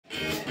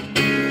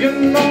You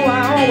know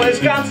I always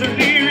got to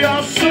leave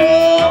your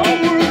soul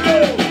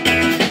alone.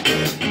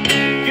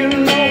 You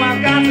know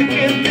I've got to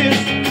get this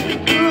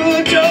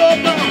good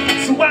job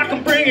done so I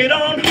can bring it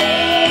on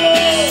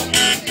home.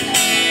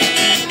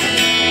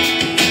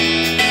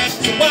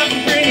 So I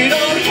can bring it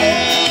on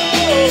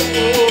home.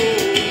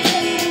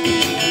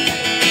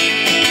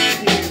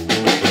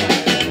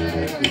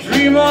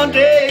 3 more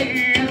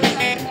days,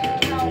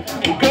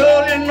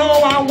 girl, you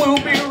know I will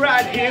be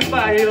right here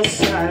by your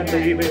side,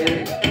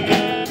 baby.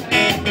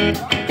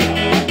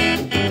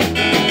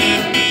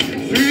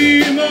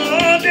 3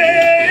 more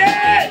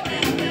days,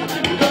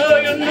 girl,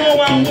 you know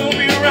I will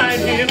be right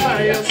here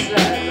by your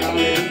side,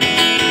 darling.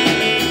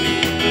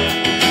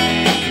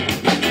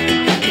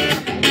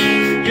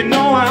 You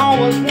know I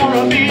always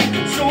wanna be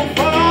so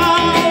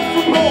far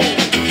from home.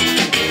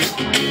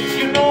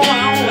 You know I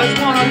always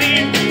wanna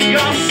leave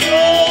your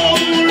soul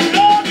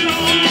alone.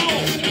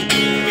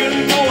 You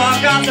know I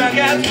got to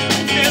get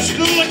this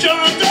good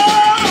job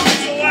done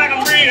so I can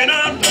bring it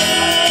on home.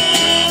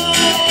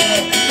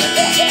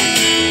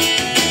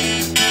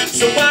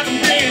 So I can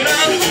bring it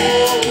on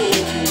home.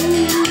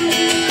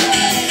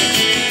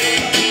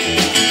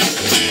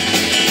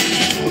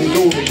 I'm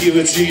gonna give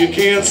it to you,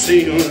 can't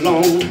stay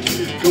alone.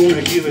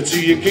 Gonna give it to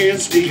you, can't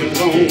stay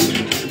alone.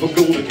 I'm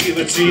gonna give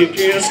it to you,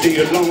 can't stay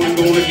alone. I'm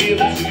gonna give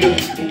it to you,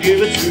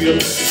 give it to you,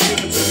 give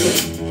it to you.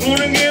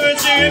 Gonna give it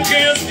to you,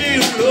 can't stay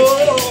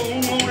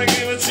alone. Gonna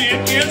give it to you,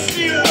 can't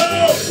stay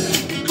alone.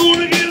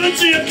 Gonna give it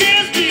to you,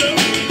 can't stay alone.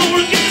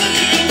 Gonna give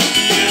it to you, give it to you,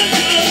 gonna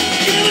give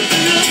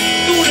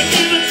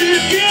it to you,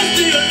 can't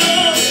stay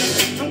alone.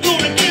 I'm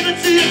gonna give it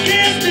to you,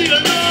 can't stay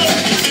alone.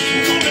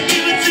 I'm gonna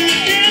give it to you,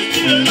 can't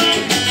stay alone.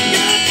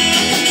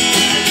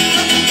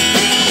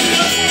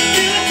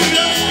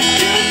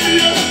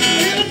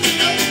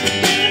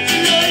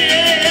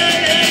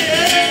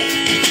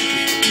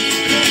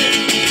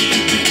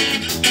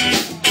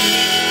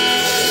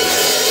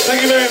 Thank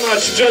you very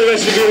much. Enjoy the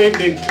rest of your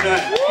evening. Good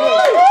night.